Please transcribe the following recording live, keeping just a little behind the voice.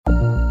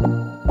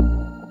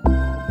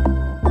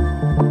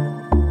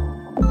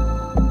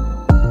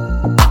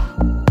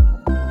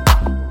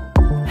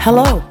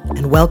Hello,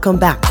 and welcome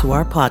back to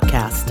our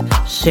podcast,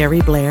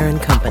 Sherry Blair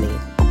and Company,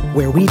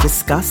 where we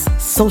discuss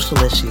social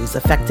issues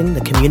affecting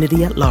the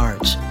community at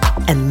large.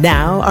 And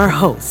now our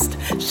host,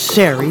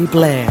 Sherry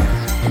Blair.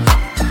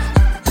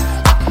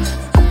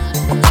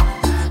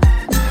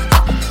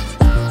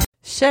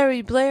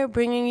 Sherry Blair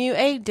bringing you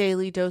a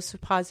daily dose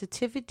of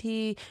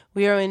positivity.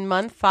 We are in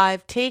month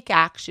 5. Take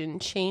action.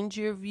 Change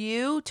your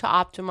view to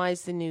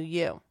optimize the new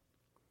you.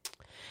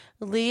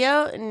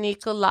 Leo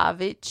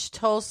Nikolaevich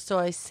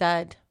Tolstoy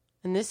said,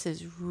 and this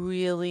is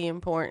really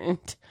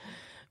important,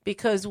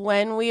 because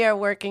when we are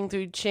working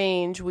through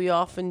change, we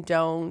often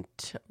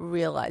don't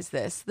realize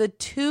this. The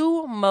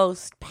two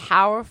most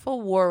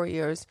powerful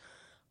warriors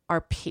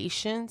are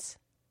patience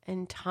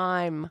and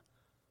time.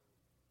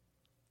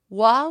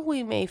 While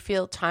we may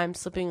feel time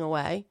slipping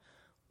away,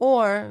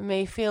 or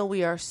may feel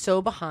we are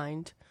so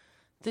behind,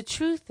 the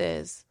truth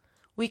is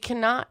we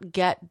cannot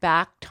get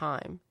back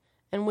time,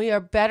 and we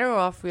are better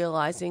off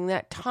realizing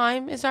that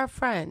time is our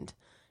friend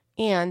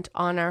and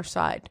on our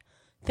side.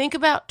 Think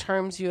about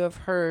terms you have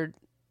heard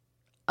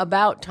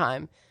about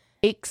time.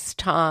 It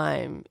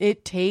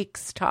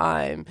takes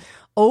time.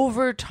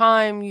 Over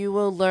time you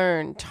will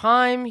learn.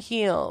 Time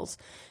heals.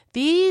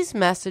 These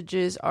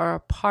messages are a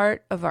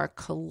part of our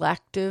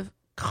collective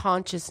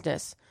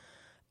consciousness.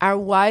 Our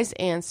wise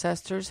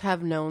ancestors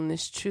have known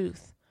this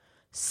truth.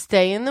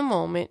 Stay in the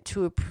moment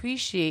to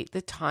appreciate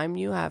the time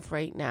you have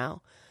right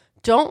now.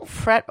 Don't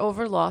fret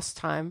over lost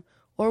time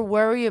or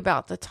worry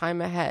about the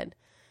time ahead.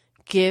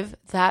 Give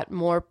that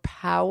more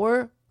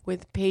power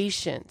with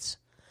patience.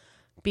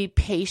 Be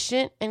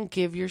patient and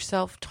give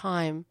yourself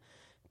time.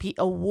 Be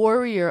a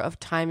warrior of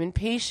time and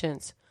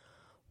patience.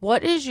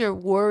 What is your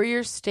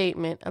warrior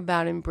statement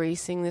about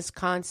embracing this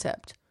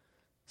concept?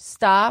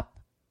 Stop,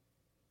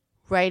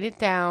 write it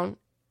down,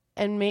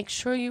 and make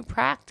sure you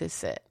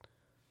practice it.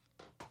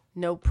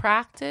 No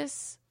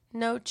practice,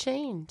 no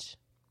change.